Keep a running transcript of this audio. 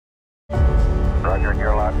Roger,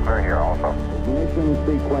 you're loud and clear here also. Ignition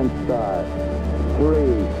sequence start. 3,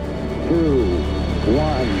 2,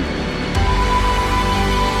 1.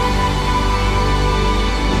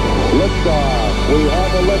 Liftoff. We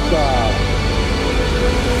have a liftoff.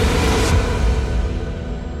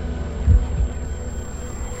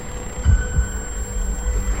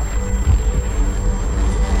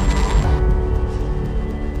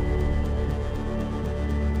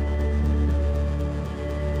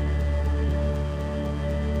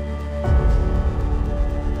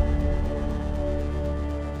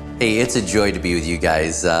 Hey, it's a joy to be with you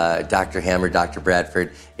guys. Dr. Hammer, Dr.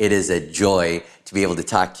 Bradford, it is a joy to be able to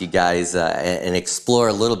talk to you guys and explore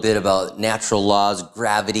a little bit about natural laws,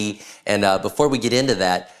 gravity. And before we get into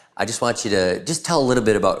that, I just want you to just tell a little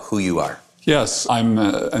bit about who you are. Yes, I'm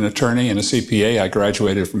an attorney and a CPA. I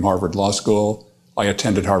graduated from Harvard Law School. I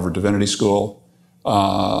attended Harvard Divinity School.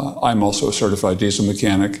 I'm also a certified diesel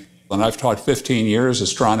mechanic. And I've taught 15 years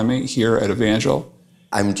astronomy here at Evangel.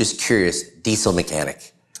 I'm just curious, diesel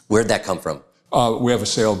mechanic. Where'd that come from? We have a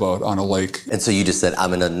sailboat on a lake. And so you just said, I'm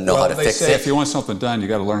going to know how to fix they say it? if you want something done, you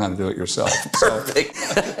got to learn how to do it yourself.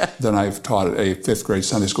 Perfect. Then I've taught a fifth grade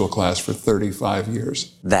Sunday school class for 35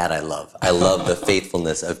 years. That I love. I love the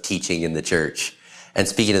faithfulness of teaching in the church. And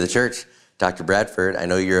speaking of the church, Dr. Bradford, I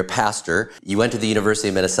know you're a pastor. You went to the University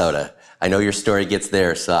of Minnesota. I know your story gets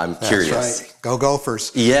there, so I'm curious. That's right. Go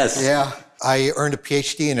Gophers. Yes. Yeah. I earned a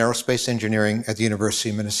PhD in aerospace engineering at the University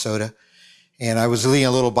of Minnesota. And I was leading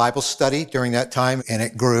a little Bible study during that time, and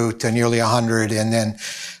it grew to nearly 100. And then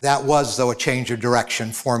that was, though, a change of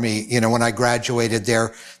direction for me. You know, when I graduated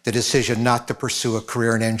there, the decision not to pursue a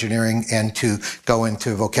career in engineering and to go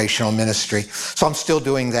into vocational ministry. So I'm still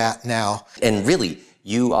doing that now. And really,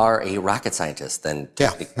 you are a rocket scientist then.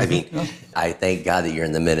 Yeah. I mean, I thank God that you're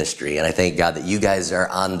in the ministry, and I thank God that you guys are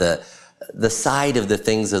on the side of the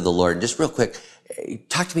things of the Lord. Just real quick,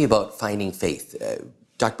 talk to me about finding faith.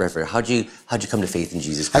 Dr. Bradford, how'd you come to faith in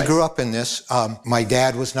Jesus Christ? I grew up in this. My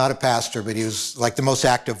dad was not a pastor, but he was like the most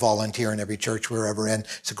active volunteer in every church we were ever in.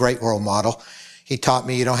 It's a great role model. He taught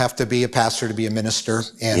me you don't have to be a pastor to be a minister.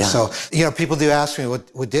 And so, you know, people do ask me,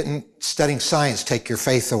 well, didn't studying science take your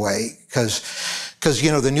faith away? Because,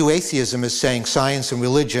 you know, the new atheism is saying science and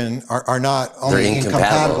religion are not only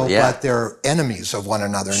incompatible, but they're enemies of one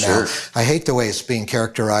another now. I hate the way it's being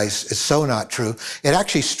characterized. It's so not true. It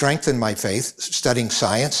actually strengthened my faith, studying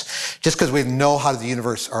science. Just because we know how the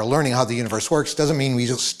universe, or learning how the universe works, doesn't mean we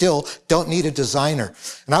still don't need a designer.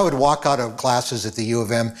 And I would walk out of classes at the U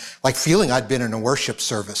of M like feeling I'd been in a worship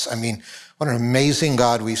service. I mean, what an amazing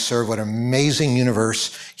God we serve, what an amazing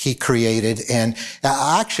universe he created. And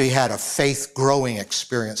I actually had a faith-growing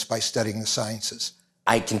experience by studying the sciences.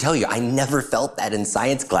 I can tell you, I never felt that in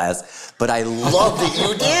science class, but I love that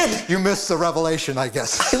you did. You missed the revelation, I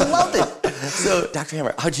guess. I loved it. So, Dr.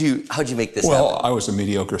 Hammer, how'd you make this happen? Well, I was a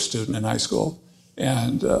mediocre student in high school,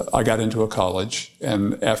 and I got into a college,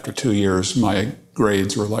 and after 2 years, my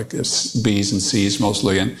grades were like B's and C's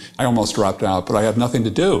mostly, and I almost dropped out, but I had nothing to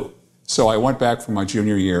do. So I went back for my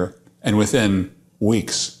junior year, and within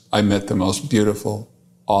weeks, I met the most beautiful,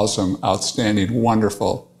 awesome, outstanding,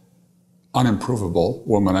 wonderful, unimprovable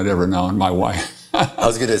woman I'd ever known, my wife. I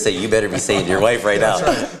was going to say, you better be saying to your wife right now.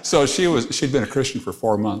 Right. So she'd been a Christian for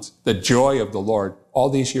 4 months. The joy of the Lord, all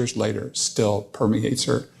these years later, still permeates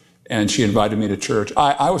her. And she invited me to church.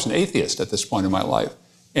 I was an atheist at this point in my life.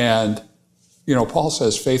 And, you know, Paul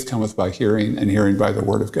says, faith cometh by hearing, and hearing by the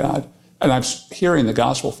word of God. And I'm hearing the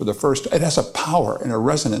gospel for the first time. It has a power and a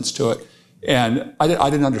resonance to it. And I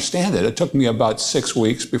didn't understand it. It took me about 6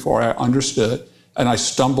 weeks before I understood. And I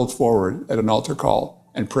stumbled forward at an altar call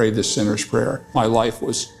and prayed the sinner's prayer. My life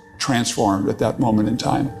was transformed at that moment in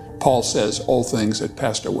time. Paul says, old things had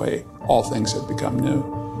passed away, all things have become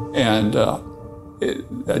new. And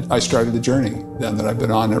I started the journey then that I've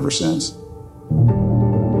been on ever since.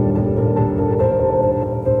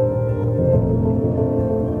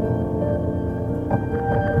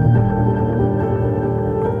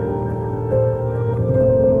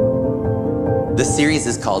 The series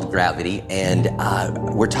is called Gravity, and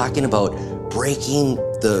we're talking about breaking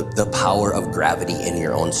the power of gravity in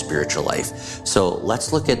your own spiritual life. So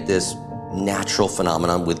let's look at this natural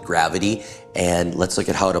phenomenon with gravity, and let's look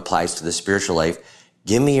at how it applies to the spiritual life.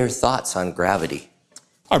 Give me your thoughts on gravity.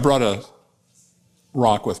 I brought a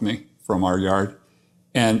rock with me from our yard,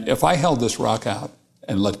 and if I held this rock out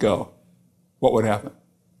and let go, what would happen?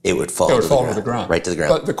 It would fall, to the ground. Right to the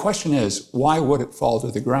ground. But the question is, why would it fall to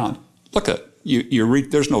the ground? Look at it. You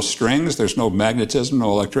read, there's no strings, there's no magnetism,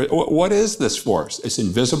 no electricity. What is this force? It's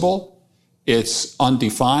invisible, it's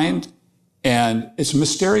undefined, and it's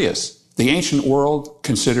mysterious. The ancient world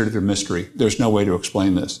considered it a mystery. There's no way to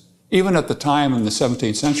explain this. Even at the time in the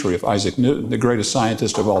 17th century of Isaac Newton, the greatest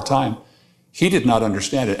scientist of all time, he did not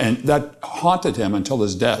understand it. And that haunted him until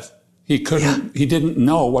his death. He didn't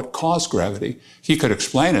know what caused gravity. He could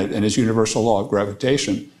explain it in his universal law of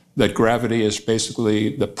gravitation, that gravity is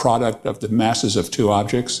basically the product of the masses of two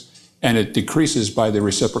objects, and it decreases by the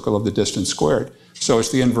reciprocal of the distance squared. So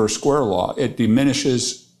it's the inverse square law. It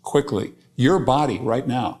diminishes quickly. Your body right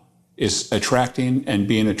now is attracting and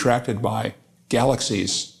being attracted by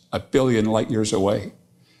galaxies 1 billion light years away.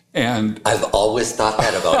 And I've always thought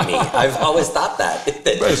that about me. I've always thought that.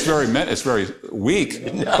 But it's very weak,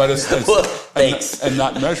 but it's well, thanks. And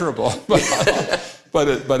not measurable.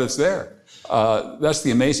 but it's there. That's the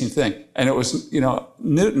amazing thing. And it was,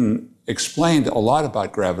 Newton explained a lot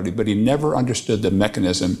about gravity, but he never understood the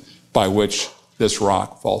mechanism by which this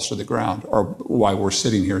rock falls to the ground, or why we're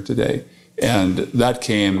sitting here today. And that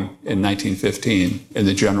came in 1915 in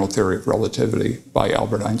the General Theory of Relativity by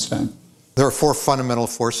Albert Einstein. There are 4 fundamental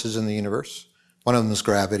forces in the universe. One of them is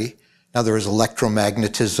gravity. Now there is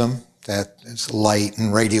electromagnetism, that is light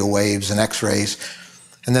and radio waves and X-rays.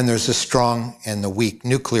 And then there's the strong and the weak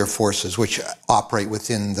nuclear forces, which operate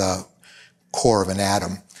within the core of an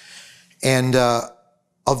atom. And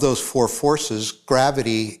of those 4 forces,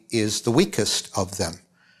 gravity is the weakest of them.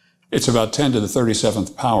 It's about 10 to the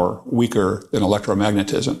 37th power weaker than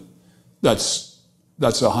electromagnetism. That's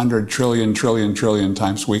 100 trillion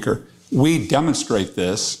times weaker. We demonstrate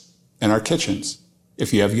this in our kitchens.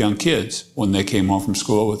 If you have young kids, when they came home from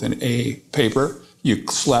school with an A paper, you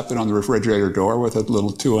slap it on the refrigerator door with a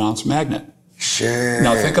little 2-ounce magnet. Sure.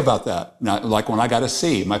 Now think about that. Now, like when I got a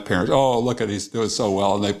C, my parents, oh, look at he's doing so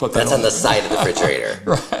well, and they put that That's on the side of the refrigerator.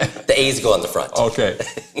 Right. The A's go on the front. Okay.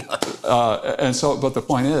 But the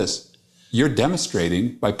point is, you're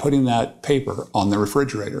demonstrating by putting that paper on the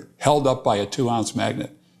refrigerator, held up by a 2-ounce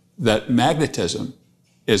magnet, that magnetism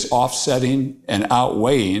is offsetting and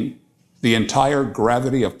outweighing the entire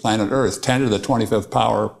gravity of planet Earth, 10 to the 25th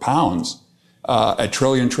power pounds. A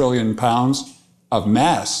trillion pounds of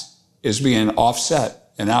mass is being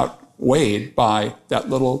offset and outweighed by that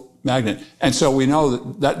little magnet. And so we know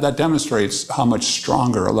that demonstrates how much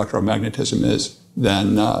stronger electromagnetism is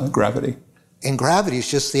than gravity. And gravity is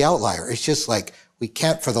just the outlier. It's just like we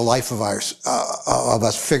can't for the life of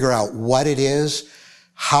us figure out what it is,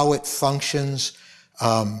 how it functions.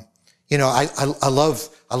 I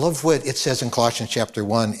love what it says in Colossians chapter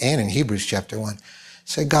 1 and in Hebrews chapter 1.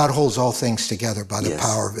 Say God holds all things together by the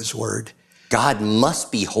power of his word. God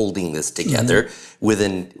must be holding this together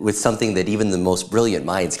with something that even the most brilliant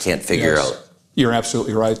minds can't figure out. You're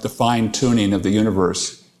absolutely right. The fine-tuning of the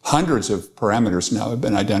universe, hundreds of parameters now have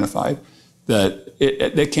been identified that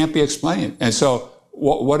they can't be explained. And so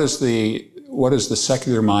what does the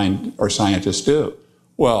secular mind or scientists do?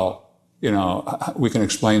 Well, we can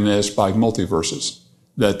explain this by multiverses,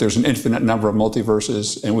 that there's an infinite number of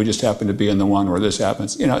multiverses and we just happen to be in the one where this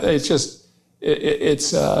happens.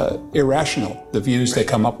 It's irrational, the views they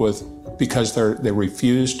come up with, because they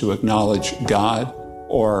refuse to acknowledge God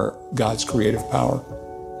or God's creative power.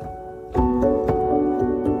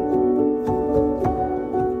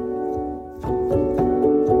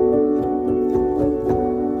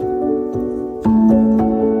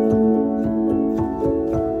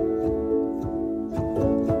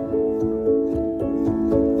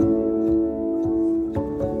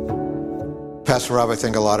 Pastor Rob, I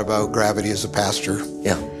think a lot about gravity as a pastor.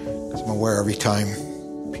 Yeah. I'm aware every time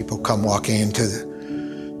people come walking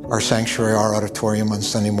into our sanctuary, our auditorium on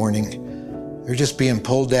Sunday morning, they're just being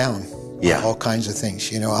pulled down. Yeah. All kinds of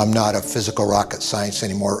things. I'm not a physical rocket science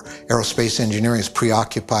anymore. Aerospace engineering is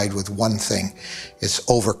preoccupied with one thing. It's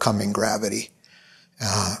overcoming gravity.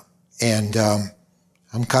 And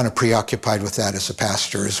I'm kind of preoccupied with that as a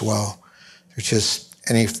pastor as well. There's just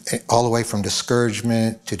all the way from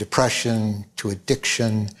discouragement to depression to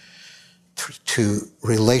addiction to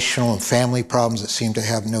relational and family problems that seem to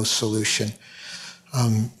have no solution.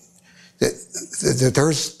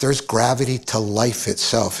 There's gravity to life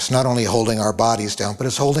itself. It's not only holding our bodies down, but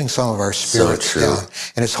it's holding some of our spirits down,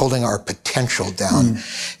 and it's holding our potential down.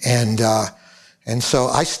 And so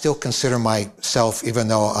I still consider myself, even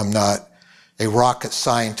though I'm not a rocket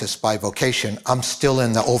scientist by vocation, I'm still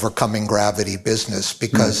in the overcoming gravity business,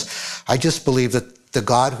 because I just believe that the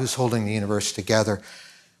God who's holding the universe together,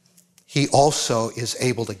 he also is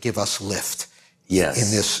able to give us lift.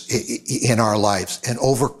 in our lives and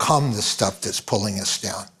overcome the stuff that's pulling us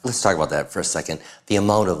down. Let's talk about that for a second. The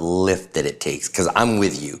amount of lift that it takes, because I'm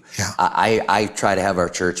with you. Yeah. I try to have our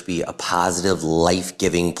church be a positive,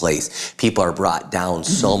 life-giving place. People are brought down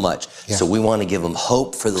so much. Yeah. So we want to give them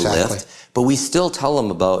hope for the Exactly. lift, but we still tell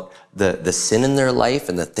them about the sin in their life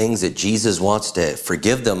and the things that Jesus wants to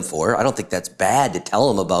forgive them for. I don't think that's bad to tell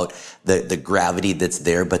them about the gravity that's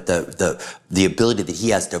there, but the ability that he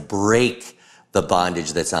has to break the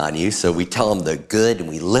bondage that's on you. So we tell them the good and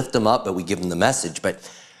we lift them up, but we give them the message. But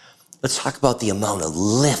let's talk about the amount of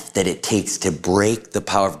lift that it takes to break the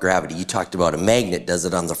power of gravity. You talked about a magnet does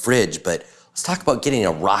it on the fridge, but let's talk about getting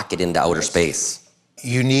a rocket into outer space.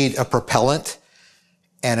 You need a propellant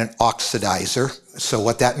and an oxidizer. So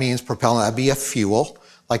what that means, propellant, that'd be a fuel,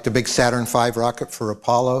 like the big Saturn V rocket for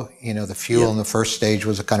Apollo. You know, the fuel in the first stage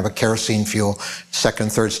was a kind of a kerosene fuel. Second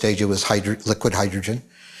and third stage, it was liquid hydrogen.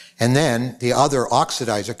 And then the other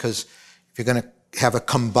oxidizer, because if you're going to have a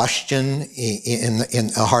combustion in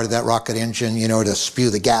the heart of that rocket engine, you know, to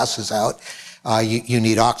spew the gases out, you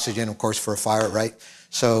need oxygen, of course, for a fire, right?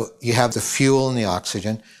 So you have the fuel and the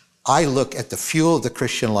oxygen. I look at the fuel of the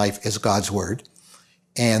Christian life as God's word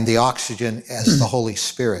and the oxygen as the Holy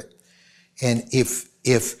Spirit. And if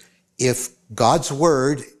God's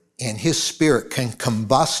word and his spirit can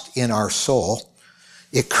combust in our soul,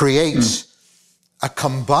 it creates a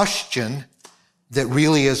combustion that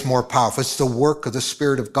really is more powerful. It's the work of the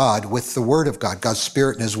Spirit of God with the Word of God. God's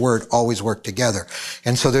Spirit and his Word always work together.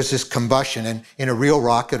 And so there's this combustion. And in a real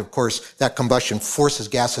rocket, of course, that combustion forces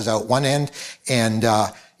gases out one end. And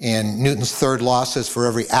Newton's third law says for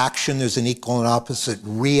every action, there's an equal and opposite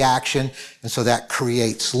reaction. And so that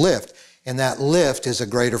creates lift. And that lift is a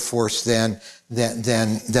greater force than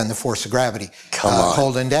the force of gravity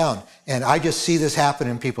holding down. And I just see this happen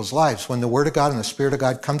in people's lives. When the Word of God and the Spirit of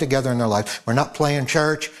God come together in their life, we're not playing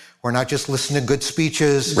church. We're not just listening to good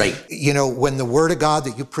speeches. Right. You know, when the Word of God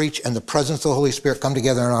that you preach and the presence of the Holy Spirit come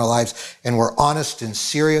together in our lives, and we're honest and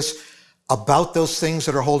serious about those things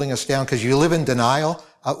that are holding us down, because you live in denial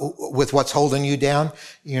with what's holding you down,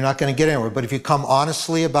 you're not going to get anywhere. But if you come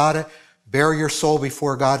honestly about it, bare your soul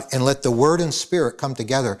before God, and let the Word and Spirit come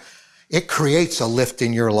together, it creates a lift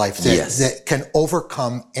in your life that can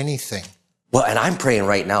overcome anything. Well, and I'm praying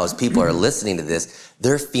right now as people are listening to this,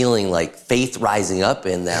 they're feeling like faith rising up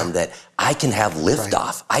in them that I can have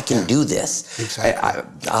liftoff. I can do this. Exactly.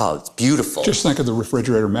 It's beautiful. Just think of the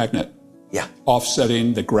refrigerator magnet. Yeah.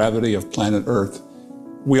 Offsetting the gravity of planet Earth.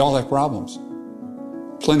 We all have problems.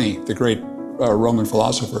 Pliny, the great Roman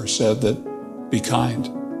philosopher, said that be kind,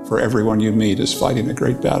 for everyone you meet is fighting a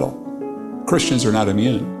great battle. Christians are not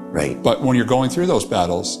immune. Right. But when you're going through those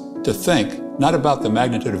battles, to think not about the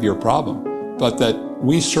magnitude of your problem, but that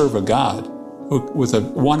we serve a God who, with a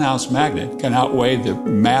 1 ounce magnet, can outweigh the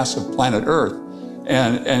mass of planet Earth.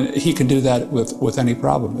 And he can do that with any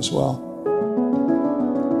problem as well.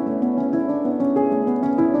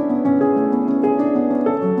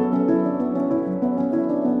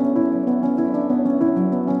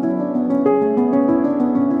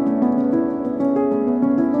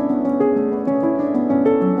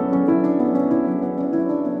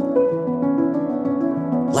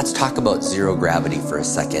 Let's talk about zero gravity for a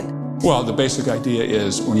second. Well, the basic idea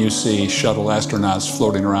is when you see shuttle astronauts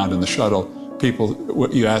floating around in the shuttle,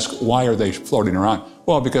 you ask, why are they floating around?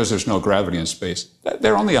 Well, because there's no gravity in space.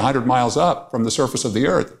 They're only 100 miles up from the surface of the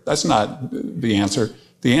Earth. That's not the answer.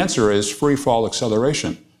 The answer is free fall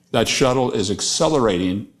acceleration. That shuttle is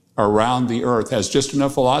accelerating around the Earth, has just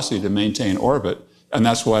enough velocity to maintain orbit, and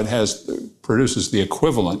that's what produces the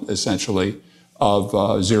equivalent, essentially,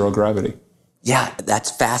 of zero gravity. Yeah,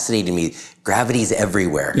 that's fascinating to me. Gravity's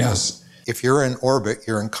everywhere. Yes. If you're in orbit,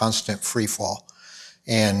 you're in constant free fall.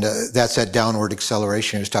 And that's that downward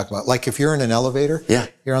acceleration you was talking about. Like if you're in an elevator,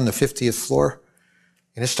 you're on the 50th floor,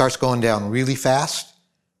 and it starts going down really fast.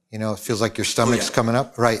 You know, it feels like your stomach's coming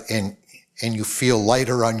up, right? And you feel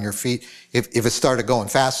lighter on your feet. If it started going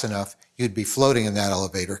fast enough, you'd be floating in that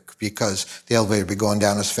elevator because the elevator would be going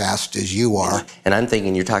down as fast as you are. And I'm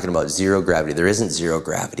thinking you're talking about zero gravity. There isn't zero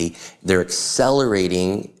gravity. They're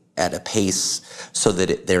accelerating at a pace so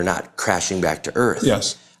that they're not crashing back to Earth.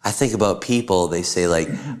 Yes. I think about people, they say like,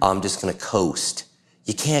 I'm just going to coast.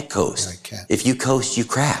 You can't coast. No, you can't. If you coast, you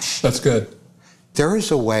crash. That's good. There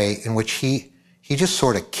is a way in which he just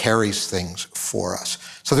sort of carries things for us.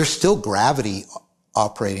 So there's still gravity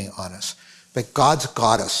operating on us. But God's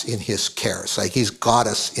got us in his care. It's like he's got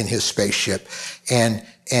us in his spaceship. And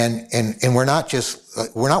we're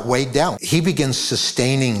not weighed down. He begins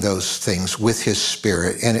sustaining those things with his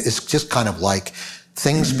spirit. And it's just kind of like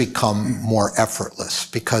things become more effortless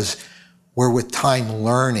because we're with time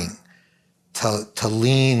learning to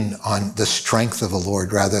lean on the strength of the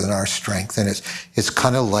Lord rather than our strength. And it's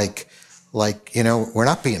kind of like, we're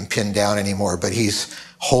not being pinned down anymore, but he's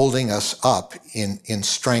holding us up in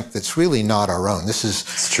strength that's really not our own. This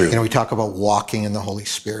is true. We talk about walking in the Holy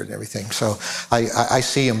Spirit and everything. So I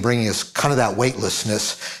see him bringing us kind of that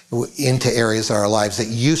weightlessness into areas of our lives that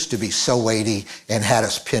used to be so weighty and had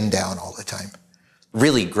us pinned down all the time.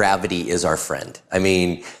 Really, gravity is our friend. I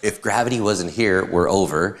mean, if gravity wasn't here, we're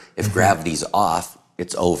over. If gravity's off,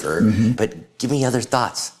 it's over. But give me other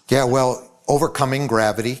thoughts. Yeah, well, overcoming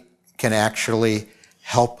gravity can actually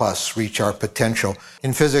help us reach our potential.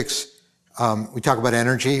 In physics, we talk about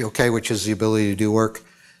energy, okay, which is the ability to do work.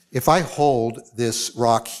 If I hold this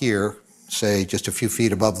rock here, say just a few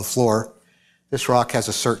feet above the floor, this rock has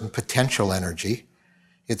a certain potential energy.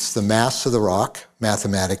 It's the mass of the rock,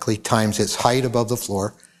 mathematically, times its height above the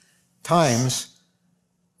floor, times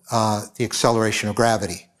the acceleration of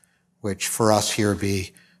gravity, which for us here would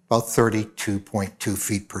be about 32.2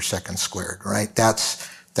 feet per second squared, right? That's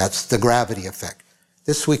the gravity effect.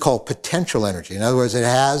 This we call potential energy. In other words, it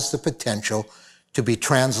has the potential to be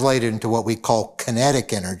translated into what we call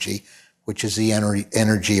kinetic energy, which is the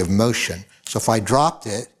energy of motion. So if I dropped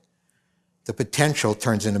it, the potential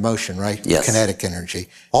turns into motion, right? Yes. Kinetic energy.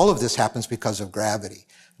 All of this happens because of gravity.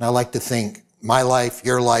 And I like to think my life,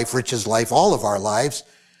 your life, Rich's life, all of our lives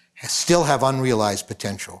still have unrealized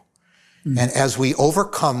potential. And as we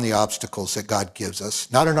overcome the obstacles that God gives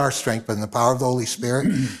us, not in our strength, but in the power of the Holy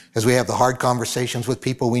Spirit, as we have the hard conversations with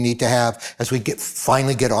people we need to have, as we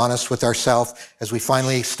finally get honest with ourselves, as we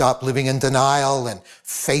finally stop living in denial and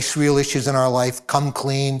face real issues in our life, come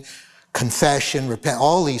clean, confession, repent,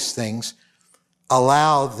 all these things,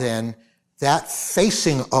 allow then that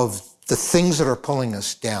facing of the things that are pulling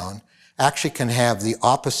us down actually can have the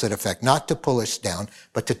opposite effect, not to pull us down,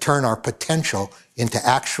 but to turn our potential into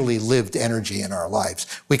actually lived energy in our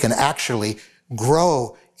lives. We can actually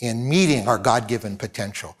grow in meeting our God-given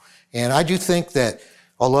potential. And I do think that,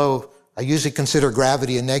 although I usually consider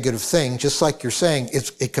gravity a negative thing, just like you're saying,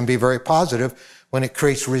 it can be very positive when it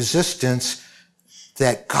creates resistance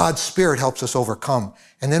that God's Spirit helps us overcome.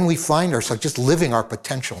 And then we find ourselves just living our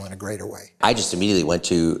potential in a greater way. I just immediately went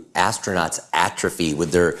to astronauts atrophy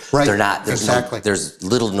with their, Right, they're not, there's exactly. there's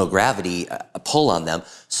little to no gravity pull on them.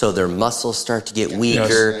 So their muscles start to get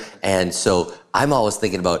weaker. Yes. And so I'm always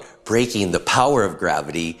thinking about breaking the power of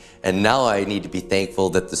gravity. And now I need to be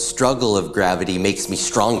thankful that the struggle of gravity makes me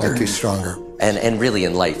stronger. Make you stronger. And really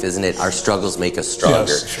in life, isn't it? Our struggles make us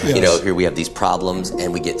stronger. Yes, You know, yes. here we have these problems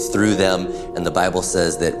and we get through them. And the Bible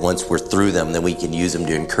says that once we're through them, then we can use them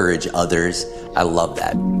to encourage others. I love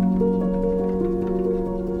that.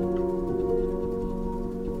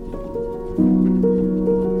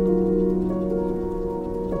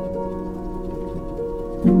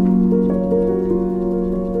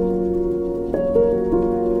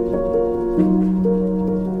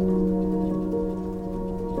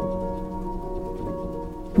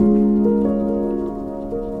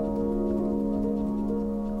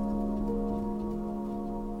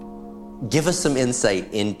 Give us some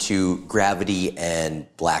insight into gravity and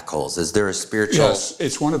black holes. Is there a spiritual... Yes,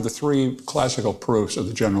 it's one of the three classical proofs of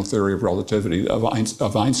the general theory of relativity of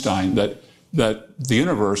Einstein that the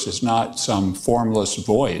universe is not some formless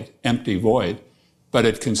void, empty void, but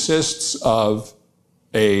it consists of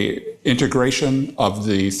a integration of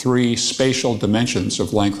the three spatial dimensions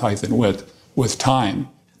of length, height, and width with time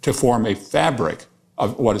to form a fabric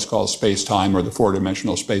of what is called space-time, or the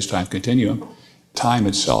four-dimensional space-time continuum. Time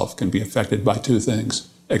itself can be affected by two things,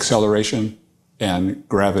 acceleration and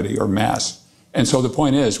gravity or mass. And so the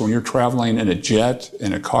point is, when you're traveling in a jet,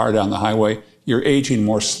 in a car down the highway, you're aging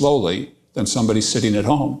more slowly than somebody sitting at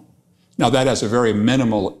home. Now that has a very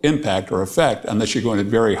minimal impact or effect unless you're going at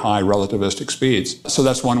very high relativistic speeds. So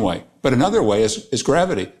that's one way. But another way is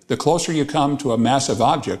gravity. The closer you come to a massive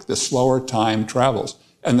object, the slower time travels.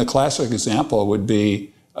 And the classic example would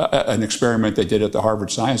be an experiment they did at the Harvard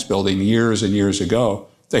Science Building years and years ago.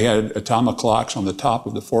 They had atomic clocks on the top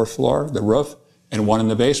of the fourth floor, the roof, and one in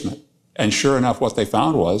the basement. And sure enough, what they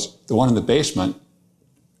found was the one in the basement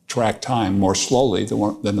tracked time more slowly than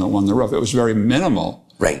the one on the roof. It was very minimal,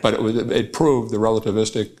 Right. but it proved the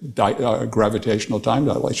relativistic gravitational time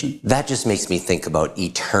dilation. That just makes me think about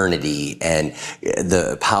eternity and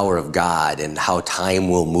the power of God and how time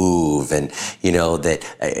will move. And, you know, that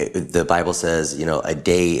the Bible says, you know, a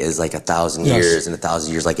day is like 1,000 Yes. years and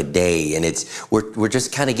 1,000 years like a day. And we're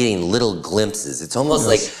just kind of getting little glimpses. It's almost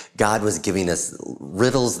like God was giving us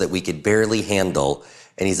riddles that we could barely handle.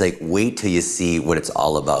 And he's like, wait till you see what it's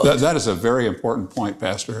all about. That is a very important point,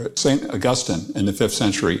 Pastor. St. Augustine in the 5th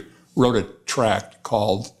century wrote a tract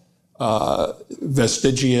called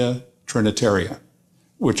Vestigia Trinitaria,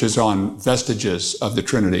 which is on vestiges of the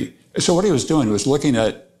Trinity. So what he was doing was looking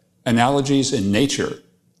at analogies in nature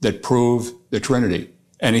that prove the Trinity.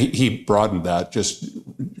 And he broadened that, just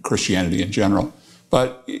Christianity in general.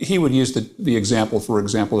 But he would use the example, for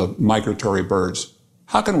example, of migratory birds.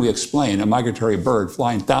 How can we explain a migratory bird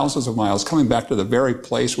flying thousands of miles, coming back to the very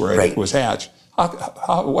place where it was hatched?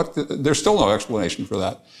 There's still no explanation for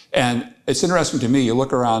that. And it's interesting to me, you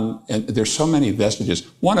look around and there's so many vestiges.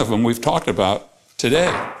 One of them we've talked about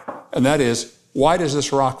today, and that is, why does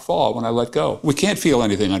this rock fall when I let go? We can't feel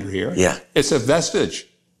anything under here. Yeah. It's a vestige,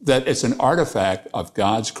 that it's an artifact of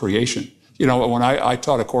God's creation. You know, when I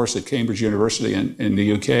taught a course at Cambridge University in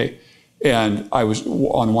the UK, and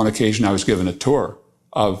on one occasion I was given a tour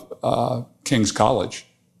of King's College,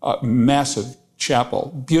 a massive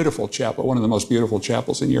chapel, beautiful chapel, one of the most beautiful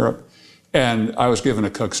chapels in Europe. And I was given a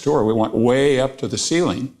Cook's tour. We went way up to the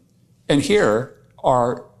ceiling. And here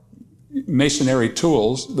are masonry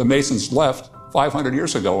tools the masons left 500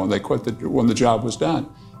 years ago when they quit when the job was done.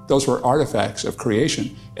 Those were artifacts of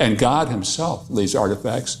creation. And God himself leaves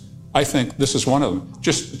artifacts. I think this is one of them.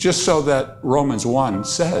 Just so that Romans 1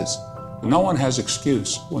 says, no one has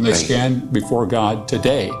excuse when they stand before God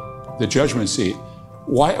today, the judgment seat.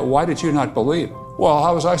 Why did you not believe? Well,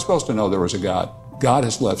 how was I supposed to know there was a God? God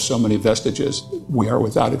has left so many vestiges. We are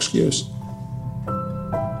without excuse.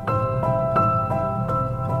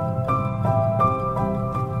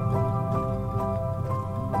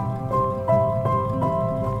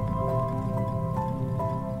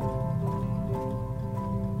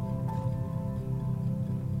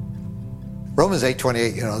 Romans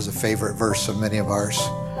 8:28, is a favorite verse of many of ours.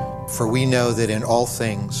 For we know that in all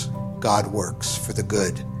things God works for the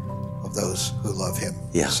good of those who love him.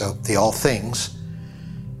 Yeah. So the all things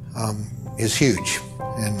is huge.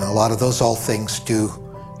 And a lot of those all things do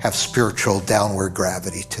have spiritual downward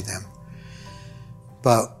gravity to them.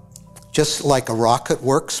 But just like a rocket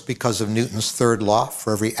works because of Newton's third law,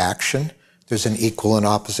 for every action, there's an equal and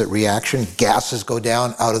opposite reaction. Gases go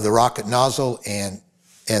down out of the rocket nozzle and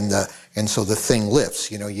so the thing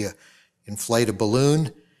lifts. You inflate a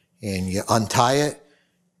balloon and you untie it.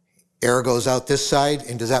 Air goes out this side,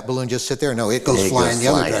 and does that balloon just sit there? No, it goes flying the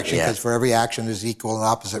other direction, because for every action there's equal and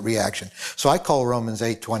opposite reaction. So I call Romans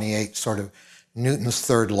 8:28 sort of Newton's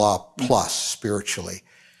third law plus spiritually.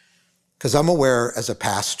 Because I'm aware as a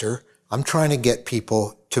pastor, I'm trying to get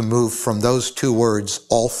people to move from those two words,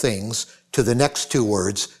 all things, to the next two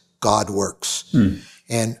words, God works.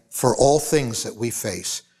 And for all things that we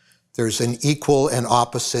face, there's an equal and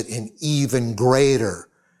opposite and even greater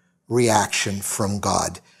reaction from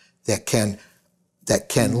God that can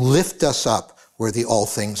lift us up where the all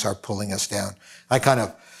things are pulling us down. I kind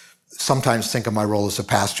of sometimes think of my role as a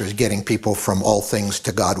pastor as getting people from all things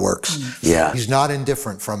to God works. Yeah. He's not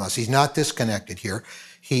indifferent from us. He's not disconnected here.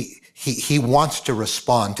 He wants to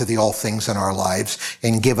respond to the all things in our lives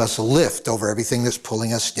and give us a lift over everything that's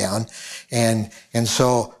pulling us down. And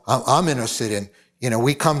so I'm interested in,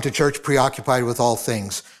 we come to church preoccupied with all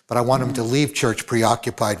things, but I want them to leave church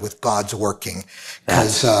preoccupied with God's working.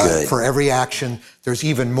 Because for every action, there's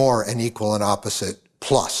even more an equal and opposite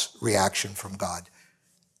plus reaction from God.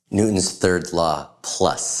 Newton's third law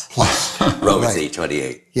plus. Romans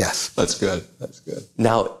 8:28. Yes. That's good.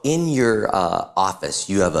 Now, in your office,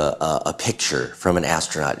 you have a picture from an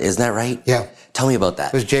astronaut. Isn't that right? Yeah. Tell me about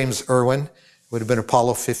that. It was James Irwin. It would have been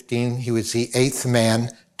Apollo 15. He was the 8th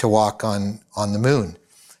man to walk on the moon.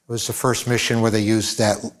 It was the first mission where they used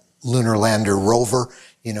that lunar lander rover,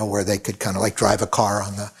 where they could kind of like drive a car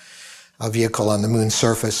on a vehicle on the moon's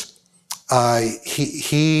surface.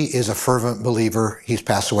 He is a fervent believer. He's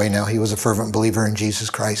passed away now. He was a fervent believer in Jesus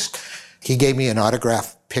Christ. He gave me an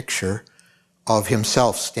autographed picture of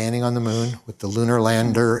himself standing on the moon with the lunar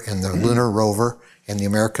lander and the lunar rover and the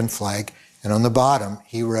American flag. And on the bottom,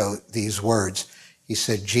 he wrote these words. He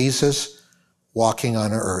said, Jesus walking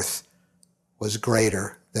on earth was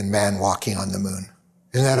greater than man walking on the moon.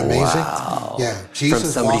 Isn't that amazing? Wow. Yeah, Jesus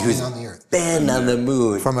from somebody walking who's on the earth. Been on the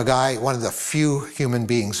moon. From a guy, one of the few human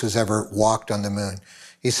beings who's ever walked on the moon.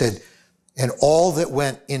 He said, and all that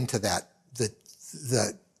went into that,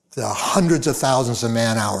 the hundreds of thousands of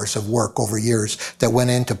man hours of work over years that went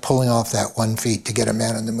into pulling off that 1 feet to get a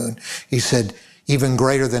man on the moon. He said, even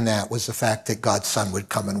greater than that was the fact that God's son would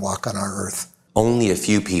come and walk on our earth. Only a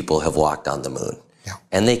few people have walked on the moon. Yeah.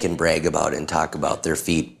 And they can brag about it and talk about their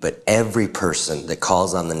feet, but every person that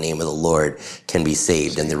calls on the name of the Lord can be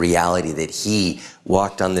saved. And the reality that he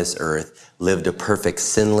walked on this earth, lived a perfect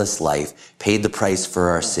sinless life, paid the price for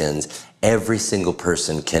our sins, every single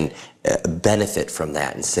person can benefit from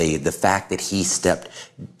that and say, the fact that he stepped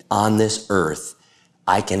on this earth,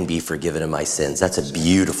 I can be forgiven of my sins. That's a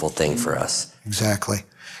beautiful thing for us. Exactly.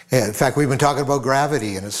 Yeah, in fact, we've been talking about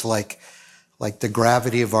gravity, and it's like the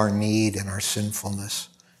gravity of our need and our sinfulness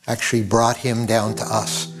actually brought him down to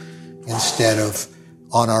us instead of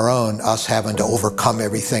on our own, us having to overcome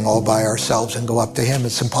everything all by ourselves and go up to him.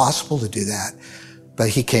 It's impossible to do that. But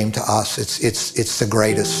he came to us. It's the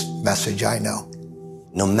greatest message I know.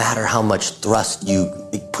 No matter how much thrust you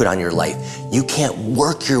put on your life, you can't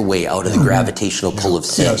work your way out of the gravitational pull of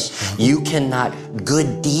sin. Yes. You cannot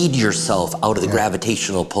good deed yourself out of the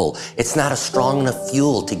gravitational pull. It's not a strong enough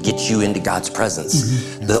fuel to get you into God's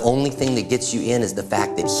presence. The only thing that gets you in is the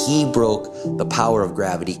fact that he broke the power of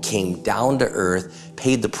gravity, came down to earth,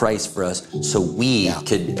 paid the price for us so we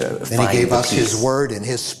could and find he gave us peace. his word and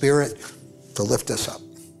his spirit to lift us up.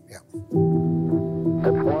 Yeah.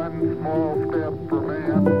 It's one small step for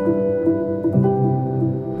man,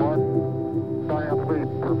 one giant leap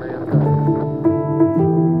for mankind.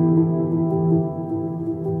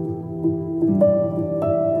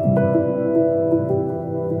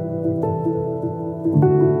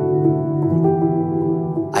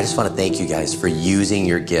 I just want to thank you guys for using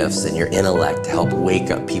your gifts and your intellect to help wake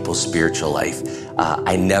up people's spiritual life.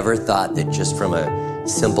 I never thought that just from a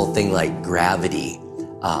simple thing like gravity,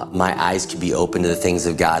 my eyes could be open to the things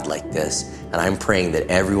of God like this. And I'm praying that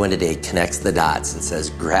everyone today connects the dots and says,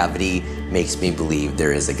 gravity makes me believe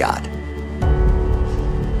there is a God.